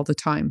stove all the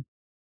time.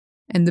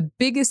 And the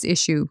biggest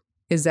issue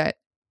is that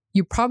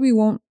you probably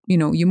won't,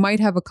 you might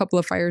have a couple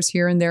of fires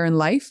here and there in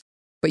life,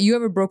 but you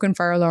have a broken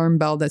fire alarm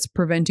bell that's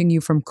preventing you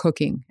from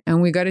cooking.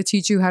 And we got to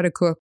teach you how to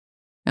cook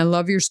and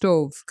love your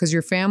stove, because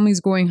your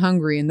family's going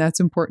hungry, and that's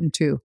important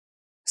too.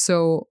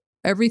 So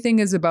Everything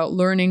is about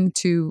learning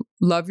to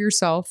love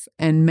yourself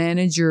and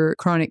manage your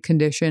chronic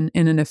condition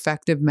in an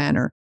effective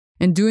manner.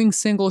 And doing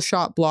single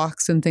shot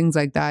blocks and things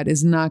like that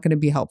is not going to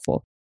be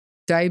helpful.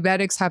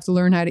 Diabetics have to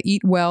learn how to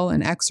eat well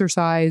and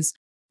exercise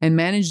and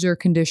manage their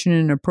condition in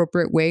an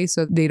appropriate way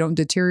so they don't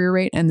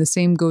deteriorate. And the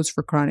same goes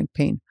for chronic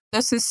pain.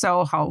 This is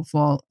so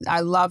helpful. I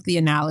love the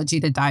analogy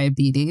to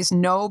diabetes.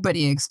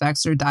 Nobody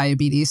expects their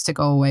diabetes to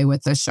go away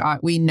with a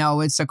shot. We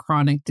know it's a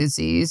chronic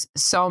disease.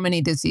 So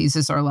many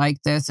diseases are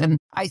like this. And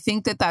I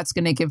think that that's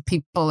going to give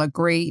people a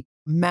great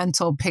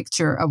mental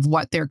picture of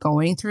what they're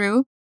going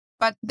through.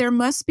 But there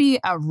must be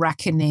a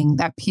reckoning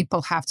that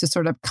people have to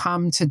sort of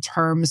come to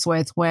terms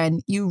with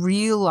when you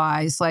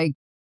realize, like,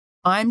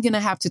 I'm going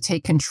to have to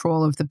take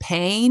control of the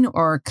pain,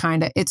 or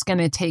kind of it's going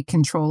to take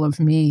control of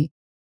me.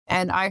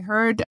 And I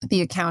heard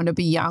the account of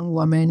a young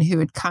woman who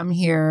had come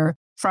here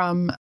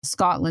from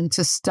Scotland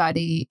to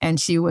study, and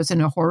she was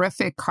in a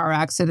horrific car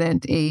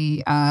accident.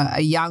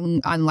 A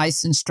young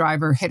unlicensed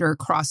driver hit her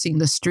crossing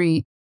the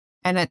street.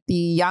 And at the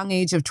young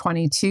age of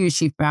 22,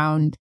 she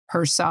found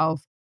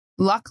herself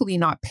luckily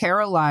not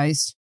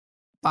paralyzed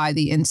by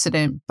the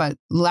incident, but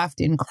left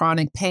in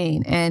chronic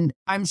pain. And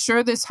I'm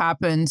sure this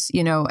happens,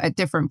 at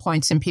different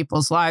points in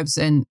people's lives,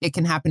 and it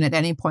can happen at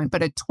any point.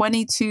 But at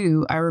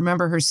 22, I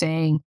remember her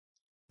saying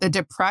the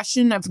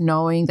depression of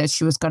knowing that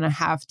she was going to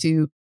have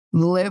to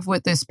live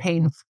with this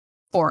pain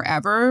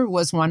forever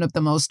was one of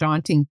the most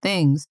daunting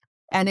things.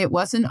 And it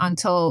wasn't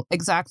until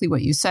exactly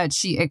what you said,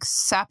 she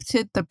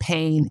accepted the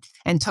pain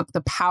and took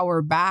the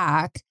power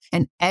back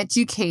and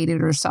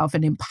educated herself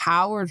and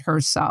empowered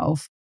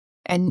herself.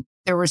 And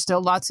there were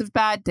still lots of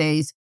bad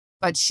days,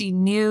 but she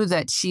knew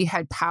that she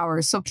had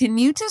power. So can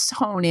you just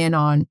hone in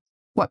on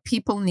what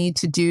people need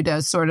to do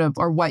to sort of,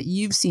 or what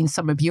you've seen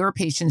some of your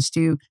patients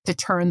do to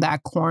turn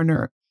that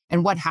corner,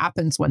 and what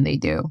happens when they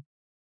do?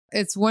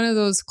 It's one of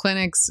those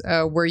clinics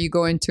where you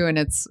go into and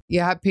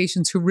you have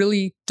patients who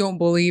really don't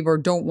believe or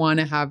don't want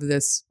to have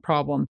this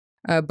problem.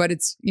 But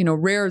it's,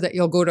 rare that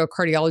you'll go to a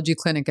cardiology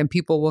clinic and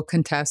people will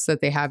contest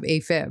that they have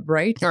AFib,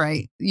 right?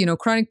 Right.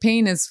 Chronic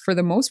pain is, for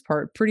the most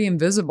part, pretty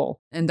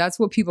invisible. And that's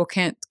what people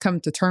can't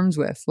come to terms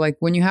with. Like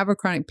when you have a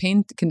chronic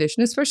pain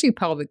condition, especially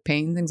pelvic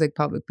pain, things like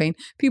pelvic pain,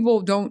 people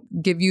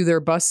don't give you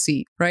their bus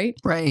seat, right?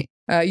 Right.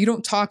 You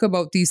don't talk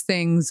about these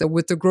things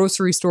with the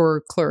grocery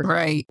store clerk.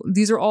 Right.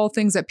 These are all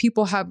things that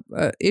people have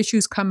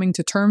issues coming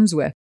to terms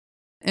with.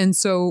 And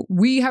so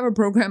we have a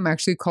program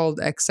actually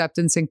called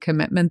Acceptance and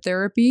Commitment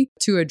Therapy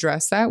to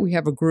address that. We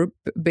have a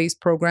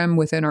group-based program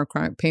within our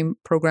chronic pain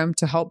program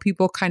to help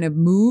people kind of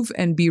move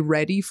and be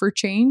ready for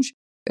change.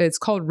 It's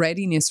called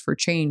Readiness for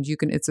Change.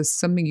 It's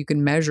something you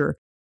can measure.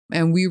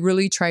 And we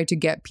really try to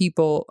get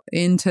people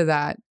into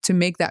that, to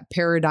make that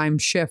paradigm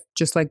shift,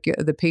 just like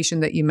the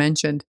patient that you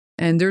mentioned.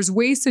 And there's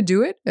ways to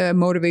do it.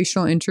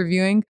 Motivational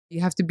interviewing.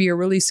 You have to be a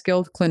really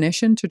skilled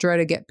clinician to try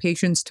to get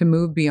patients to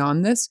move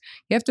beyond this.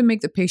 You have to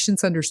make the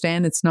patients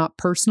understand it's not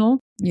personal.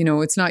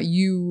 It's not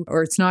you,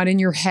 or it's not in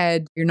your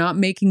head. You're not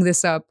making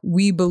this up.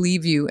 We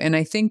believe you. And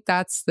I think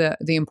that's the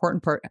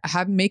important part.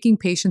 Making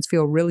patients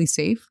feel really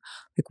safe.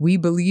 Like, we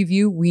believe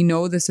you. We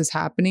know this is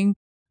happening.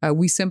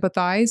 We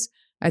sympathize.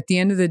 At the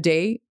end of the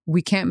day,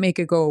 we can't make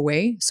it go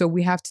away. So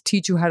we have to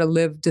teach you how to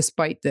live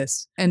despite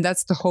this. And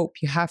that's the hope.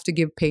 You have to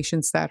give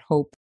patients that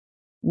hope.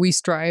 We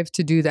strive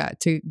to do that,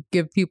 to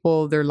give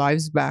people their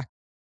lives back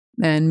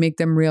and make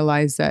them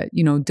realize that,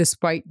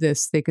 despite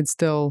this, they could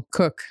still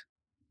cook.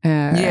 I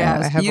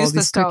have all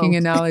these cooking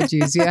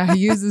analogies. Yeah,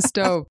 use the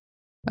stove.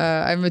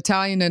 I'm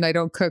Italian and I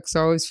don't cook, so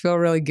I always feel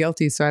really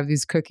guilty. So I have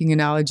these cooking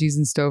analogies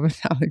and stove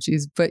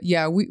analogies. But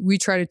yeah, we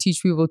try to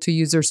teach people to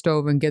use their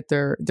stove and get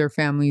their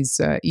families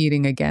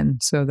eating again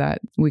so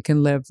that we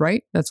can live,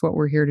 right? That's what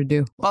we're here to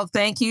do. Well,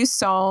 thank you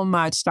so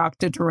much,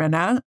 Dr. Di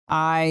Renna.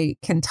 I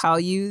can tell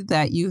you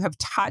that you have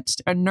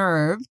touched a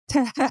nerve,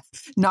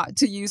 not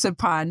to use a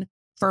pun,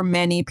 for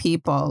many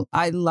people.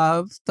 I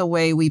love the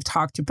way we've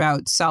talked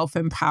about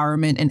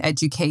self-empowerment and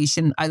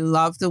education. I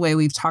love the way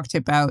we've talked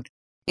about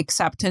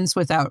acceptance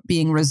without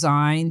being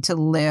resigned to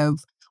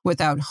live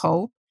without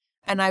hope.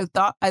 And I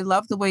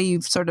love the way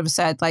you've sort of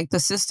said, like,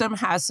 the system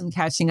has some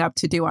catching up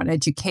to do on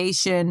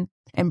education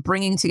and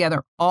bringing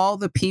together all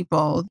the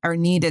people are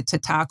needed to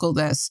tackle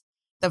this.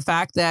 The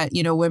fact that,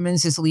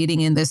 Women's is leading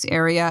in this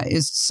area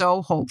is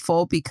so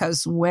hopeful,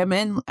 because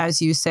women,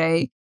 as you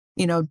say,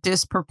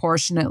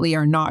 disproportionately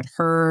are not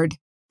heard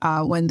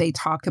when they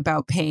talk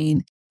about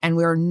pain. And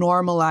we're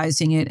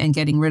normalizing it and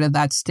getting rid of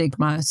that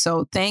stigma.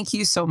 So thank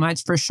you so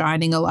much for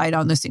shining a light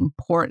on this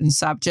important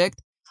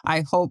subject.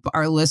 I hope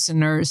our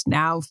listeners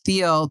now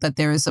feel that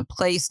there is a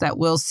place that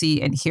will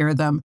see and hear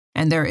them,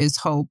 and there is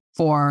hope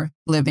for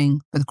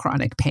living with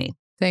chronic pain.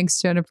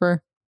 Thanks,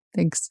 Jennifer.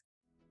 Thanks.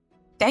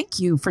 Thank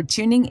you for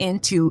tuning in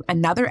to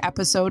another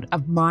episode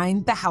of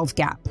Mind the Health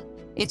Gap.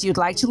 If you'd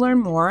like to learn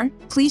more,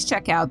 please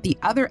check out the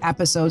other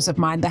episodes of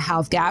Mind the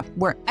Health Gap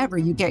wherever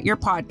you get your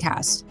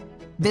podcasts.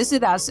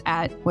 Visit us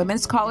at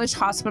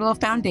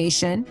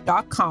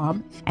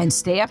womenscollegehospitalfoundation.com and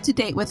stay up to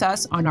date with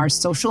us on our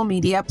social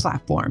media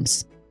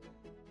platforms.